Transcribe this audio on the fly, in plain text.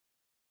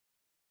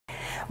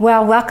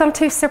Well, welcome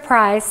to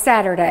Surprise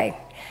Saturday.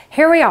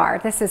 Here we are.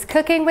 This is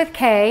Cooking with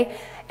Kay,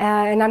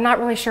 and I'm not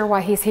really sure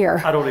why he's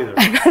here. I don't either.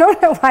 I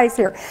don't know why he's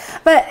here.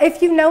 But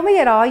if you know me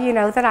at all, you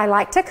know that I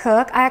like to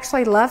cook. I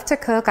actually love to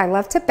cook. I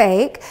love to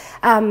bake.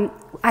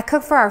 I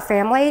cook for our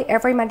family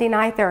every Monday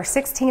night. There are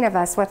 16 of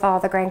us with all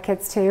the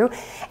grandkids too.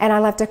 And I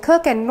love to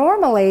cook, and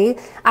normally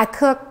I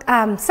cook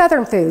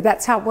Southern food.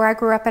 That's where I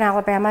grew up in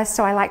Alabama,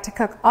 so I like to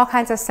cook all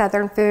kinds of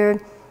Southern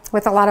food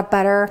with a lot of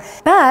butter.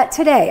 But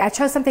today I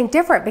chose something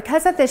different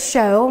because of this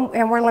show,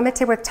 and we're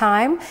limited with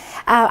time.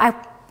 I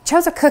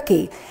chose a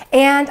cookie,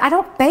 and I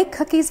don't bake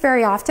cookies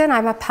very often.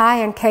 I'm a pie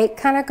and cake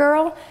kind of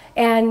girl.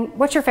 And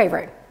what's your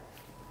favorite?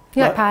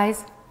 You like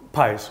pies?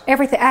 Pies.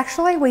 Everything.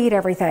 Actually, we eat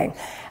everything.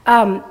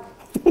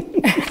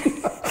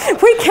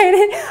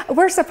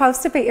 We're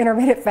supposed to be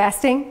intermittent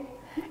fasting,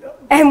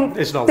 and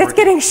it's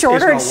getting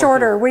shorter and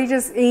shorter. We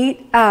just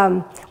eat.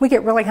 We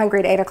get really hungry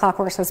at 8 o'clock.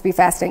 We're supposed to be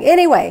fasting.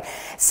 Anyway,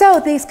 so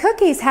these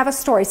cookies have a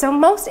story. So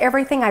most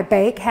everything I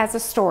bake has a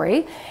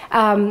story,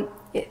 something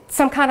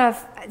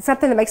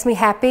that makes me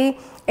happy.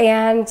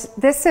 And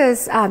this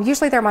is,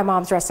 usually they're my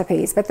mom's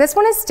recipes, but this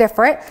one is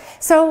different.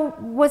 So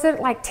was it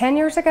like 10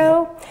 years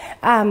ago?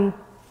 Do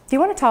you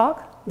want to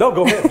talk? No,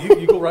 go ahead.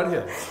 You go right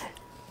ahead.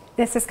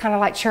 This is kind of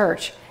like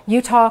church.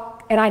 You talk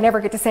and I never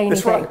get to say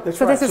anything. That's right.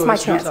 So this is my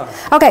chance.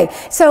 Okay,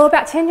 so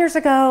about 10 years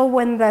ago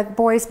when the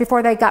boys,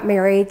 before they got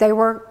married, they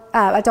were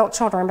adult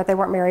children, but they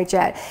weren't married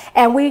yet.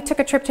 And we took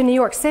a trip to New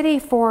York City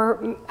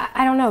for,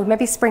 I don't know,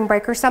 maybe spring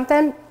break or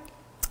something.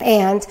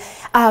 And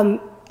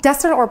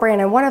Dustin or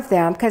Brandon, one of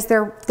them, because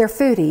they're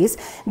foodies,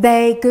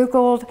 they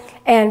Googled,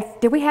 and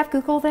did we have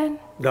Google then?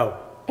 No.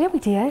 Yeah, we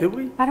did. Did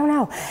we? I don't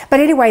know. But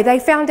anyway, they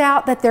found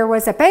out that there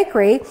was a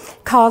bakery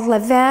called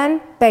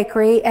Levain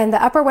Bakery in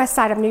the Upper West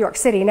Side of New York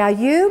City. Now,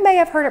 you may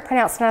have heard it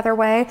pronounced another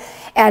way,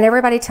 and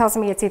everybody tells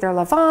me it's either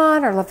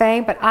Levain or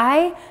Levain, but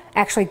I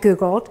actually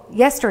Googled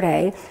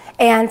yesterday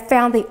and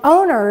found the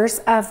owners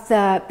of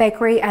the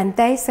bakery, and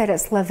they said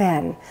it's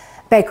Levain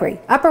Bakery,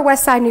 Upper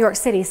West Side, New York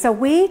City. So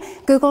we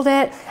Googled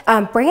it.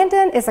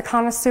 Brandon is a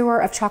connoisseur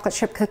of chocolate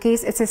chip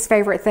cookies. It's his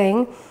favorite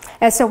thing.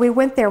 And so we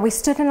went there. We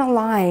stood in a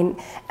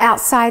line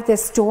outside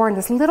this door in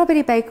this little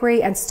bitty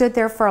bakery and stood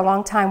there for a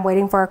long time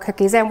waiting for our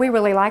cookies. And we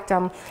really liked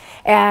them.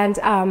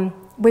 And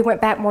we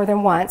went back more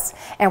than once,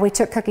 and we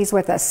took cookies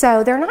with us.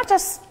 So they're not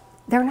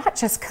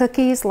just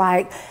cookies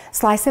like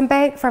slice and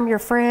bake from your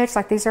fridge.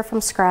 Like, these are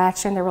from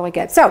scratch, and they're really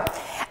good. So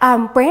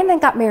Brandon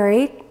got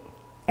married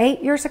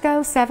 8 years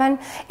ago, 7.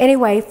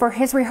 Anyway, for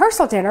his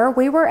rehearsal dinner,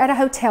 we were at a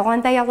hotel,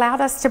 and they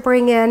allowed us to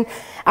bring in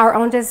our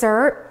own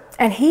dessert,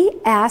 and he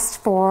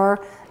asked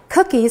for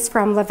cookies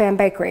from Levain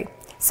Bakery.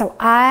 So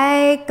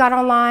I got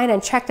online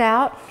and checked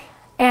out,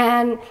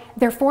 and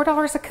they're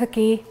 $4 a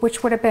cookie,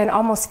 which would have been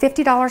almost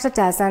 $50 a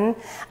dozen.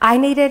 I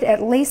needed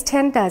at least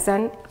 10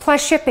 dozen,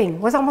 plus shipping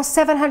was almost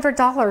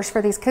 $700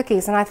 for these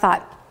cookies, and I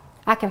thought,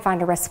 I can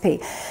find a recipe.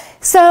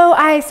 So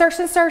I searched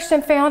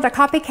and found a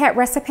copycat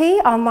recipe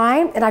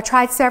online, and I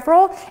tried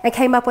several and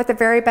came up with the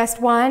very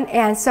best one.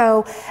 And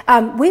so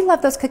we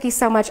love those cookies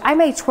so much. I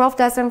made 12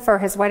 dozen for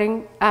his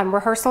wedding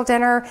rehearsal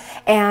dinner,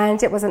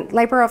 and it was a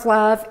labor of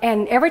love.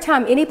 And every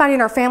time anybody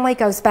in our family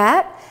goes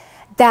back,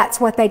 that's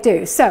what they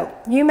do. So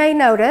you may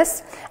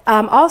notice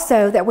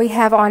also that we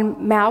have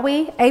on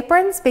Maui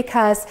aprons,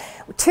 because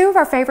 2 of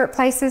our favorite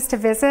places to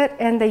visit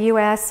in the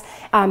U.S.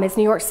 Is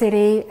New York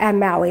City and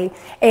Maui.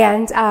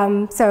 And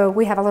so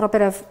we have a little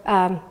bit of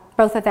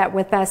both of that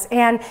with us.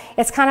 And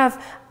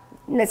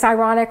it's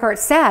ironic, or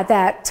it's sad,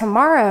 that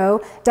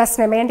tomorrow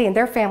Dustin and Mandy and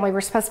their family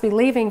were supposed to be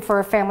leaving for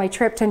a family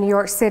trip to New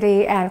York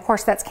City, and of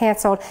course that's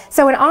canceled.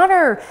 So in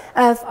honor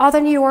of all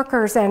the New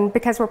Yorkers, and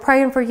because we're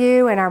praying for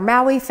you and our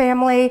Maui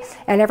family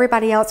and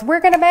everybody else,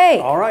 we're going to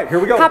make, all right, here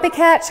we go,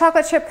 copycat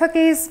chocolate chip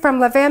cookies from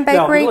Levain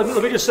Bakery. Now,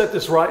 let me just set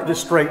this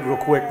straight real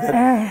quick.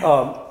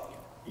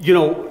 You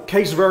know,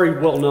 Kay's very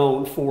well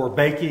known for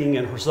baking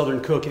and her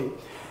Southern cooking,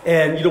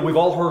 and you know, we've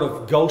all heard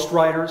of ghost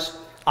writers.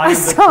 I am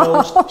the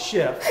ghost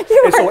chef.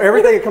 And so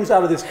everything that comes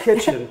out of this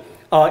kitchen,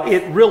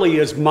 it really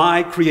is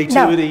my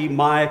creativity,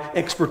 my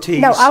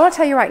expertise. No, I will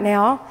tell you right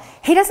now,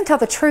 he doesn't tell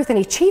the truth, and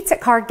he cheats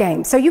at card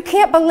games. So you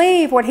can't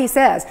believe what he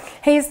says.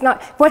 He's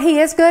not. What he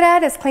is good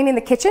at is cleaning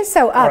the kitchen.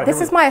 So right,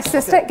 this is my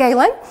assistant,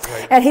 Galen,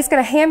 and he's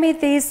going to hand me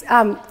these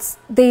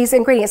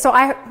ingredients. So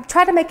I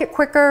try to make it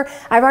quicker.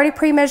 I've already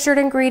pre-measured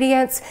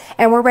ingredients,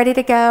 and we're ready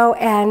to go.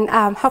 And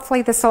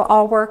hopefully this will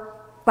all work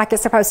like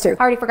it's supposed to. I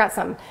already forgot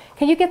something.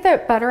 Can you get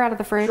the butter out of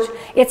the fridge? Sure.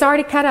 It's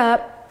already cut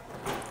up.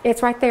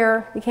 It's right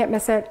there. You can't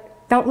miss it.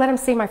 Don't let them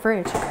see my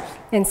fridge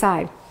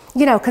inside.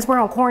 You know, because we're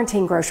on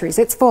quarantine groceries.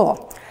 It's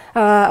full.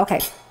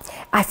 Okay.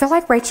 I feel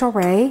like Rachel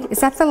Ray.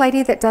 Is that the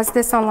lady that does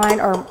this online?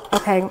 Or,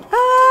 okay.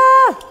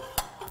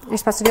 You're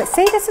supposed to do it.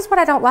 See, this is what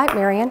I don't like,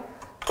 Marion.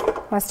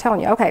 I was telling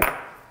you. Okay.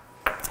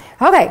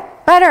 Okay.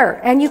 Butter.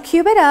 And you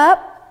cube it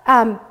up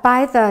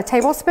by the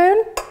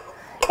tablespoon.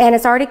 And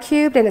it's already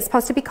cubed, and it's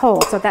supposed to be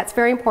cold, so that's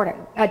very important.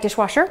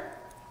 Dishwasher,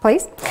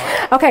 please.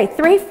 Okay,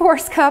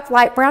 3/4 cup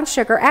light brown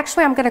sugar.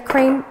 Actually, I'm going to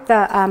cream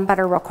the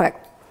butter real quick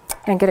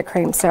and get it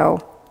creamed. So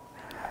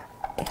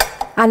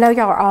I know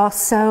y'all are all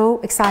so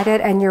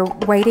excited and you're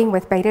waiting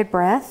with bated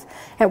breath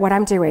at what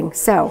I'm doing.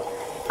 So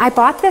I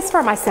bought this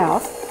for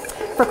myself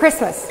for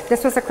Christmas.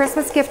 This was a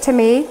Christmas gift to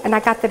me, and I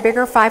got the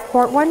bigger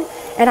 5-quart one,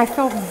 and I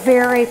feel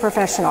very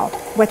professional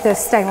with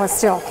this stainless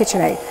steel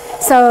KitchenAid.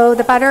 So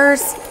the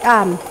butter's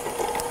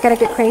gonna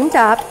get creamed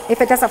up if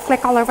it doesn't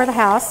flick all over the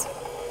house.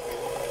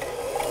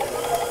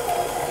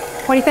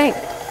 What do you think?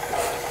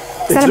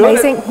 Is that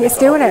amazing? It's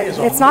doing it.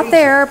 It's not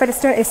there, but it's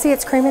doing it. See,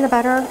 it's creaming the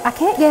butter. I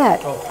can't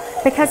yet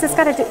because it's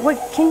got to do. Wait,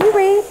 can you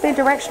read the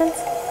directions?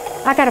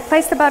 I got to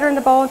place the butter in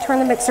the bowl and turn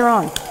the mixer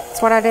on.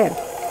 That's what I did.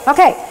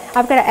 Okay,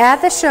 I'm going to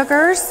add the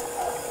sugars.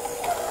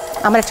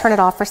 I'm going to turn it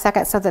off for a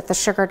second so that the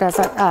sugar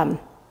doesn't.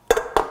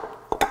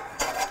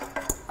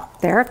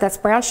 There, that's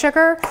brown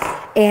sugar,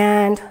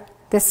 and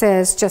this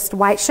is just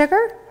white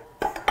sugar,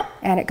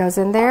 and it goes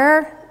in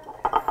there.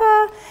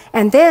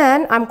 And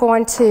then I'm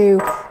going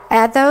to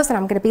add those, and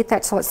I'm going to beat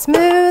that till it's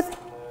smooth.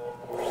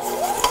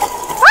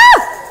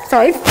 Ah!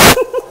 Sorry.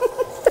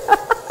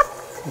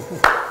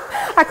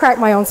 I cracked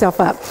my own self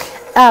up.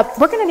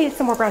 We're going to need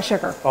some more brown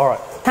sugar. All right.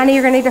 Honey,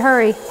 you're going to need to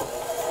hurry.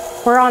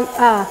 We're on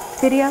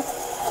video.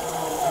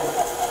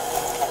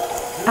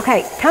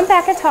 Okay, come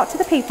back and talk to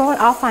the people, and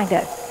I'll find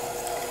it.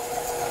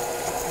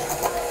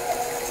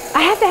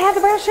 I have to have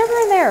the brown sugar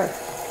in there.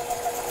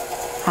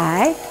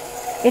 Hi.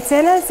 It's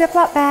in a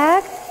Ziploc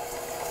bag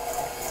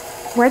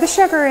where the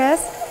sugar is.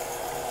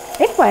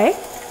 Anyway,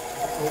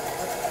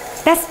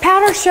 that's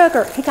powdered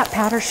sugar. He got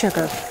powdered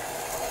sugar.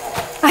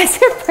 I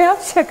said brown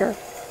sugar.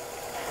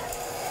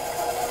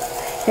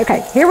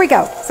 Okay, here we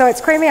go. So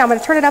it's creamy. I'm going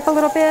to turn it up a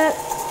little bit.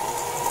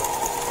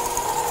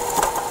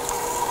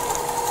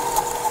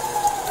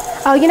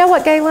 Oh, you know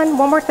what, Galen?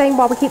 One more thing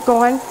while we keep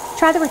going.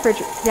 Try the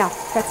refrigerator. Yeah,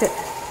 that's it.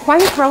 Why are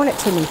you throwing it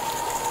to me?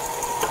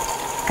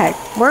 Okay,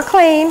 we're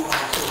clean.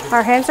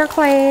 Our hands are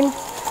clean.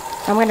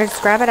 I'm going to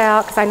just grab it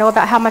out because I know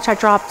about how much I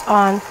dropped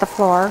on the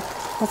floor.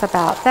 It was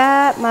about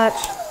that much.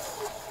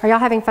 Are y'all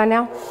having fun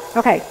now?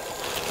 Okay.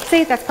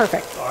 See, that's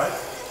perfect. All right.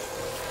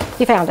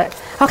 You found it.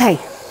 Okay.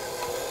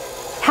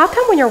 How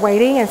come when you're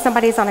waiting and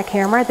somebody's on a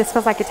camera, this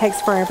feels like it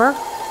takes forever?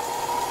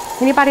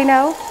 Anybody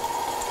know?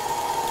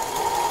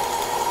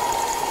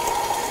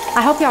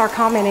 I hope y'all are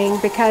commenting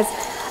because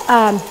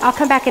I'll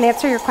come back and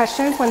answer your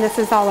questions when this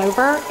is all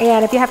over.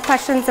 And if you have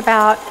questions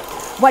about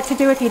what to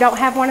do if you don't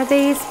have one of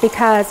these,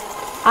 because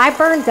I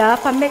burned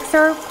up a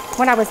mixer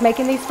when I was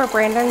making these for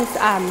Brandon's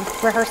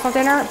rehearsal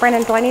dinner,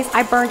 Brandon Delaney's.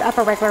 I burned up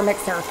a regular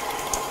mixer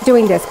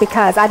doing this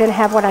because I didn't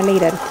have what I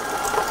needed.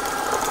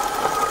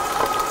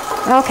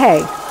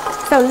 Okay,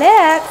 so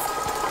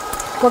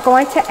next we're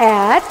going to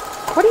add,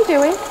 what are you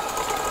doing?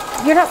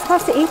 You're not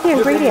supposed to eat the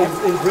ingredients.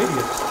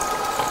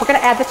 We're going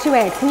to add the 2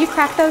 eggs. Can you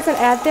crack those and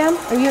add them?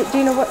 Or do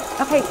you know what?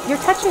 Okay, you're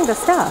touching the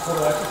stuff.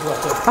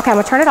 Okay, I'm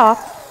going to turn it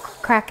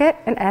off. Crack it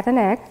and add an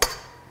egg.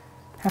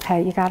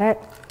 Okay, you got it?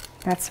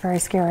 That's very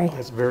scary.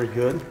 That's very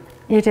good.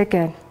 You did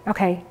good.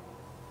 Okay.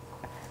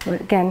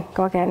 Again,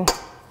 go again.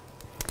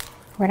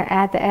 We're going to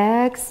add the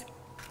eggs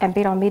and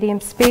beat on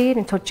medium speed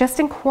until just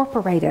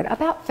incorporated,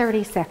 about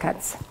 30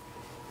 seconds.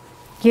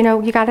 You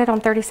know, you got it on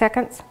 30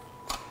 seconds?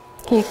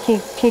 Can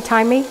you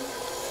time me?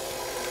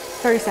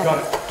 30 seconds.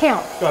 Got it.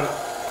 Count. Got it.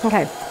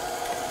 Okay.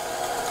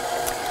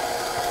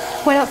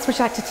 What else would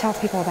you like to tell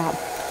people about?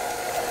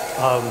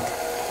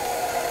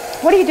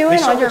 What are you doing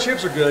These on your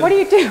chips are good. What do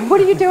you do?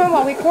 What are you doing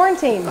while we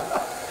quarantine?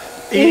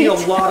 Eating a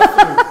lot of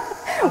food.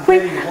 I'm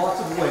gaining lots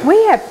of weight.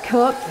 We have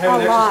cooked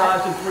Haven't a lot.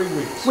 exercised in 3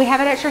 weeks. We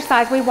haven't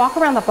exercised. We walk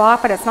around the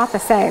block, but it's not the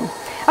same.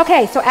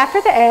 Okay, so after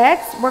the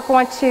eggs, we're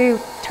going to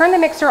turn the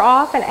mixer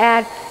off and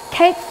add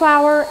cake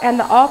flour and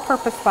the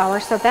all-purpose flour.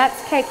 So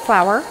that's cake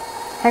flour.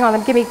 Hang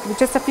on, give me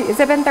just a few. Has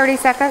it been 30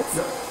 seconds?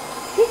 No.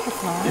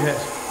 Yes, ma'am.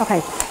 Yes.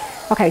 Okay.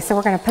 Okay, so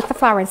we're going to put the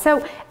flour in.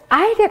 So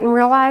I didn't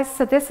realize,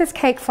 so this is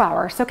cake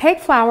flour. So cake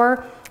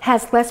flour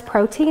has less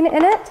protein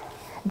in it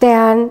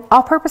than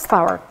all-purpose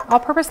flour.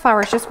 All-purpose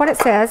flour is just what it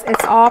says.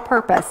 It's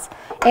all-purpose.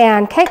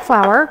 And cake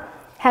flour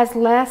has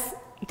less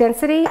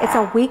density. It's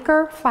a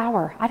weaker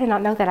flour. I did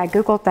not know that. I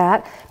Googled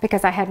that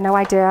because I had no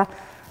idea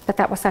that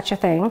that was such a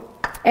thing.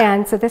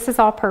 And so this is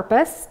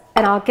all-purpose.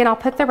 And I'll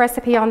put the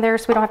recipe on there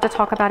so we don't have to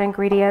talk about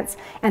ingredients.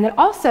 And then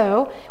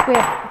also,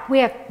 we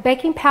have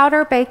baking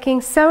powder,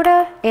 baking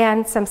soda,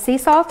 and some sea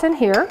salt in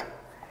here,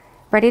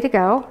 ready to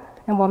go.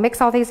 And we'll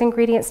mix all these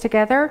ingredients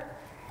together.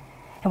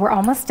 And we're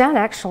almost done,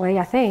 actually,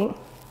 I think.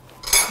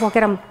 We'll get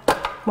them,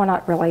 well,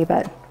 not really,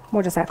 but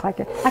we'll just act like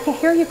it. I can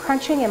hear you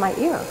crunching in my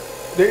ear.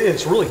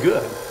 It's really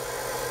good.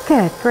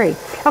 Good, great.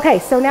 Okay,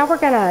 so now we're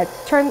gonna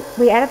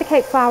we added the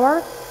cake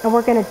flour, and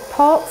we're gonna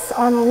pulse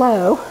on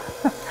low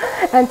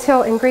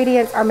until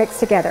ingredients are mixed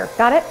together.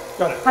 Got it?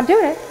 Got it. I'm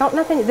doing it.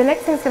 Nothing. The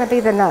next thing is gonna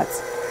be the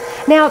nuts.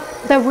 Now,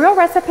 the real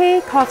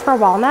recipe calls for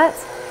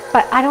walnuts,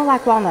 but I don't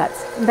like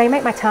walnuts. They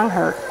make my tongue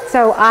hurt.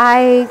 So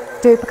I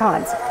do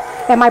pecans.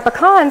 And my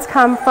pecans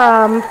come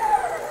from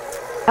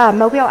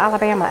Mobile,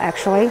 Alabama,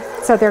 actually.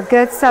 So they're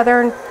good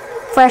southern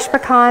fresh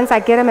pecans. I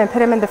get them and put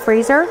them in the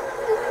freezer.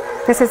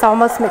 This is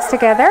almost mixed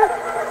together.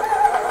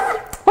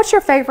 What's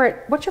your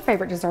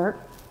favorite dessert?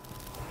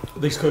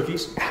 these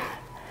cookies.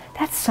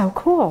 That's so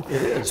cool.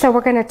 It is. So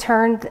we're going to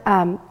turn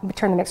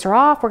the mixer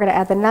off. We're going to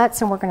add the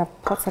nuts, and we're going to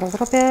pulse it a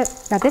little bit.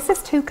 Now this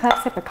is 2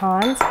 cups of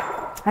pecans.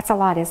 That's a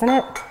lot, isn't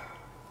it?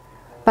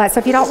 But so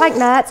if you don't like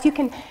nuts, you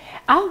can.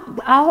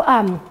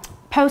 I'll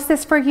post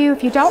this for you.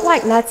 If you don't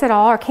like nuts at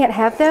all or can't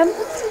have them,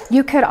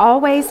 you could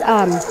always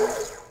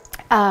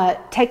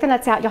take the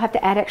nuts out. You'll have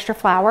to add extra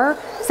flour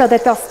so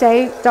that they'll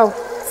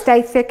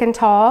stay thick and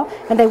tall,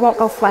 and they won't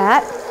go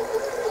flat.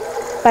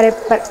 But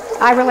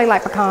I really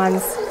like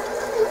pecans.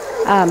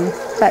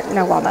 But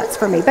no walnuts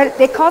for me. But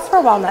it calls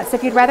for walnuts.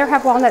 If you'd rather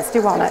have walnuts,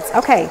 do walnuts.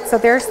 Okay, so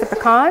there's the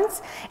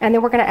pecans, and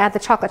then we're going to add the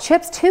chocolate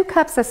chips. 2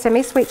 cups of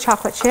semi-sweet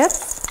chocolate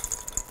chips.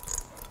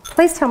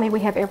 Please tell me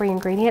we have every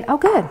ingredient. Oh,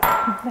 good.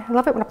 I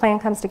love it when a plan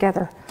comes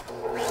together.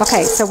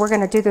 Okay, so we're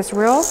going to do this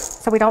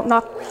so we don't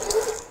knock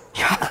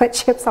chocolate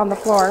chips on the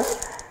floor.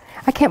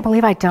 I can't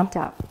believe I dumped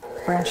out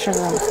brown sugar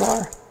on the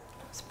floor.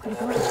 It's pretty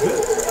good.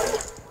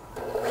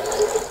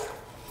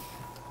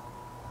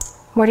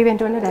 What have you been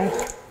doing today?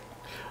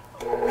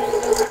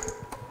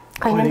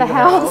 Cleaning the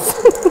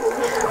house.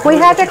 We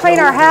had to clean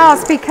our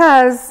house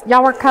because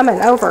y'all were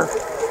coming over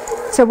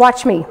to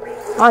watch me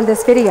on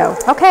this video.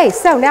 Okay,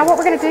 so now what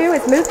we're going to do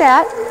is move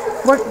that.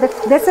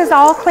 This is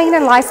all clean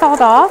and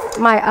Lysoled off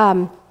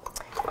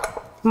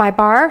my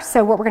bar.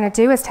 So what we're going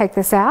to do is take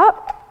this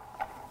out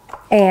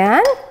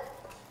and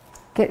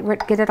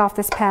get it off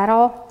this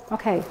paddle.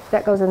 Okay,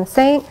 that goes in the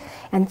sink,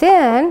 and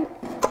then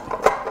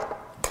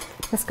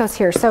this goes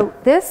here. So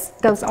this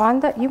goes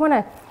on the. You want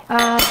to?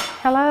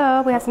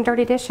 Hello, we have some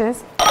dirty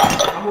dishes.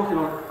 I'm working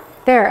on it.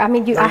 There, I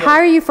mean, I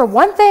hire you for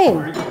one thing,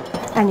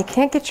 and you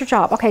can't get your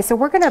job. Okay, so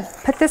we're going to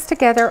put this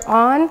together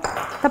on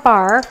the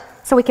bar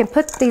so we can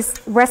put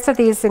these rest of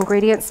these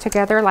ingredients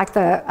together, like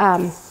the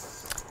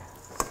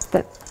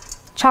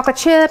chocolate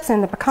chips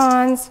and the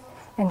pecans,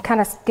 and kind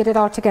of get it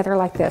all together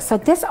like this. So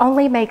this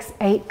only makes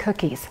 8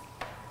 cookies.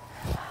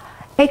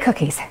 8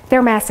 cookies.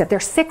 They're massive. They're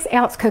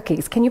 6-ounce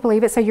cookies. Can you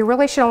believe it? So you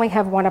really should only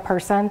have one a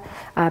person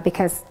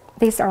because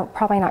these are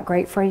probably not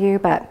great for you,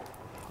 but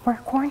we're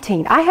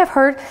quarantined. I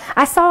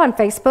saw on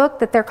Facebook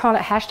that they're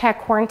calling it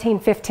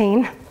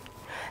 #quarantine15.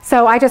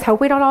 So I just hope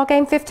we don't all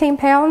gain 15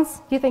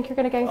 pounds. Do you think you're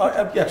going to gain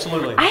 15?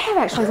 Absolutely. I have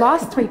actually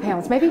lost 3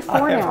 pounds, maybe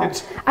 4 now.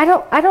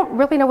 I don't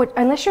really know what,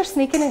 unless you're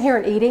sneaking in here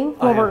and eating.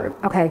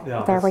 Okay,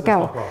 yeah, there we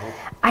go.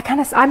 No,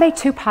 I made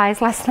 2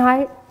 pies last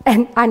night,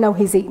 and I know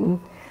he's eaten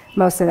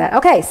most of that.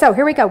 Okay, so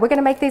here we go. We're going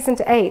to make these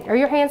into 8. Are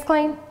your hands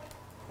clean?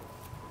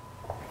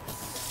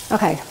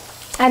 Okay.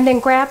 And then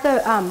grab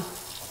the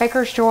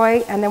Baker's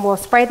Joy, and then we'll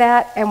spray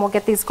that, and we'll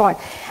get these going.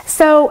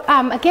 So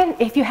again,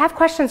 if you have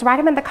questions, write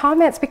them in the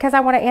comments because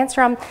I want to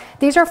answer them.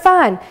 These are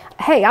fun.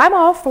 Hey, I'm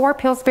all for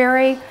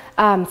Pillsbury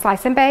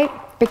slice and bake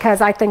because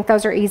I think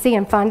those are easy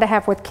and fun to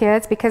have with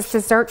kids because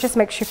dessert just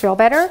makes you feel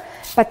better.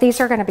 But these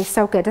are going to be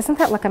so good. Doesn't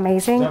that look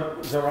amazing?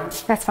 Is that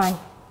right? That's fine.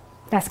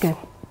 That's good.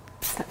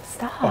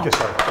 Stop. Okay,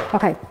 sorry.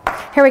 Okay,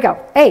 here we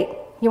go. 8.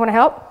 You want to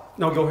help?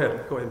 No, go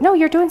ahead. Go ahead. No,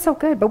 you're doing so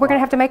good, but we're going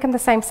to have to make them the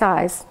same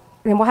size.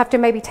 And we'll have to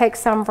maybe take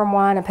some from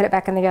one and put it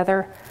back in the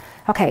other.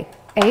 Okay,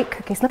 8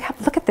 cookies. Look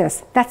at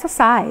this. That's the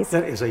size.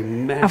 That is a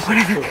massive of one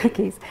of the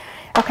cookies.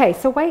 Okay,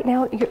 so wait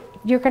now.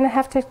 You're going to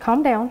have to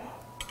calm down.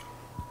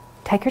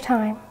 Take your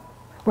time.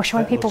 We're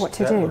showing people what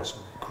to do. That looks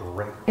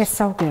great. It's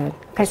so good.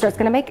 Okay, so it's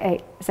going to make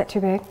 8. Is that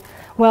too big?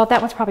 Well, that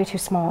one's probably too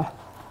small.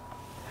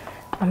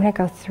 I'm going to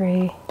go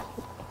 3.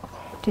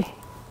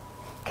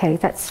 Okay,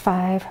 that's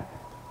 5.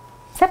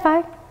 Is that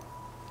 5?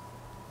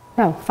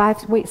 No,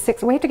 5. Wait,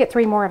 6. We have to get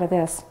 3 more out of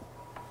this.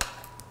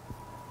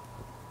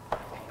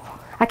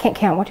 I can't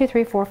count. 1, 2,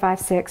 3, 4, 5,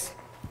 6.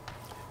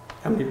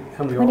 How many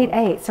we need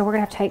 8, so we're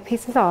going to have to take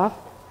pieces off.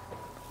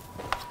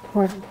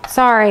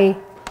 Sorry.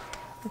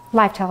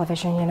 Live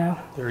television, you know.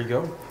 There you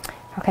go.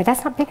 Okay,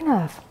 that's not big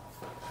enough.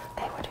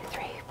 Okay, 1, 2,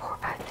 3, 4,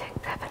 5, 6,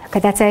 7. Okay,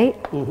 that's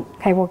 8? Mm-hmm.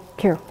 Okay, well,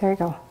 here. There you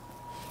go.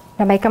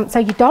 Now make them, so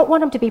you don't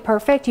want them to be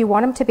perfect. You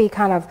want them to be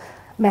kind of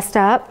messed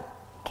up.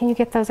 Can you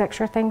get those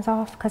extra things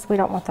off? Because we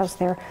don't want those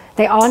there.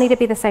 They all need to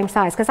be the same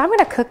size. Because I'm going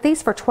to cook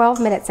these for 12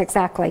 minutes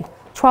exactly.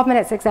 12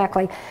 minutes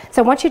exactly.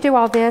 So once you do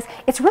all this,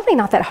 it's really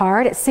not that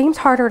hard. It seems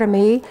harder to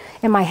me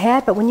in my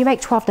head, but when you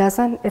make 12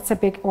 dozen, it's a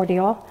big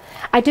ordeal.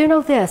 I do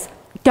know this.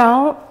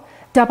 Don't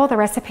double the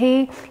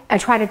recipe and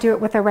try to do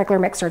it with a regular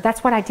mixer.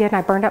 That's what I did, and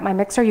I burned up my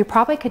mixer. You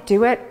probably could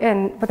do it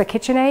with a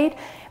KitchenAid,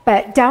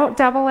 but don't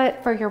double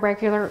it for your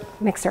regular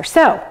mixer.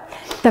 So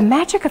the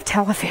magic of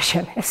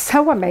television is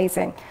so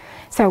amazing.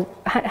 So,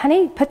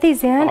 honey, put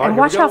these in and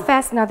watch how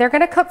fast. Now, they're going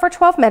to cook for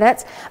 12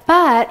 minutes,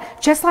 but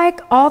just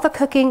like all the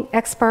cooking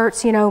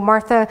experts, you know,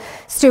 Martha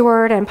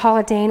Stewart and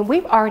Paula Deen,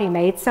 we've already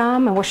made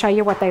some, and we'll show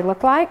you what they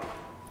look like.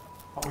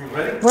 Are we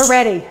ready? We're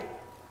ready.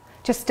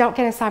 Just don't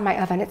get inside my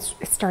oven.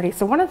 It's dirty.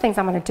 So one of the things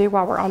I'm going to do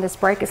while we're on this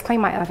break is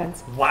clean my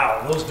ovens.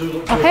 Wow, those do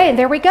look good. Okay, and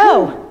there we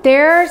go. Woo.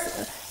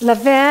 There's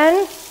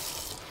Levin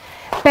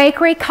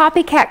Bakery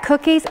Copycat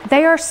Cookies.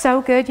 They are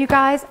so good, you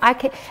guys.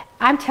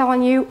 I'm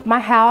telling you, my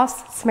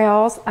house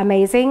smells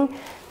amazing,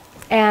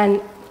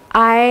 and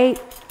I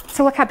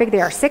So look how big they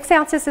are. 6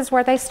 ounces is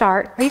where they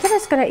start. Are you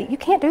just gonna, you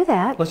can't do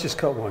that. Let's just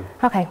cut one.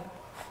 Okay.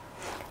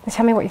 Now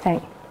tell me what you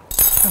think.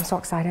 I'm so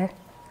excited.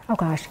 Oh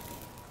gosh.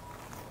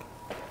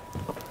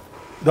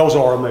 Those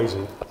are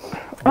amazing.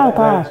 Oh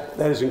gosh.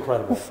 That is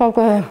incredible. It's so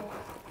good.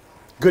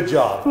 Good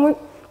job.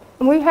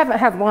 We haven't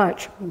had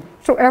lunch,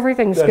 so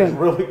everything's That good. is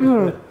really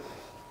good.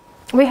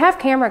 We have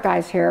camera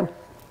guys here,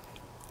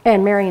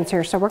 and Marion's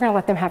here, so we're gonna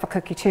let them have a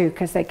cookie too,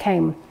 because they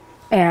came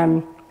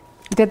and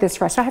did this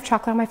for us. Do I have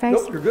chocolate on my face?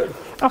 Nope, you're good.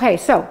 Okay,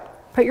 so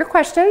put your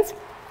questions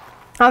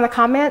on the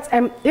comments,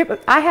 and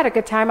I had a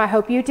good time. I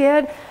hope you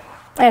did.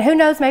 And who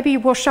knows, maybe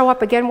we'll show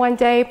up again one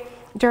day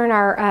during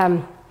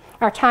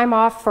our time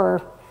off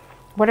for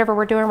whatever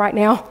we're doing right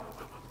now.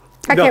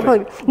 I can't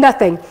believe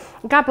nothing.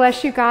 God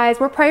bless you guys.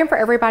 We're praying for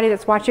everybody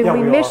that's watching. Yeah,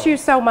 we miss you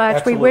so much.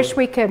 Absolutely. We wish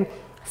we could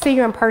see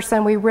you in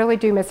person. We really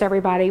do miss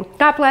everybody.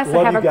 God bless and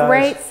Love have you a guys.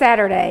 great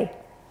Saturday.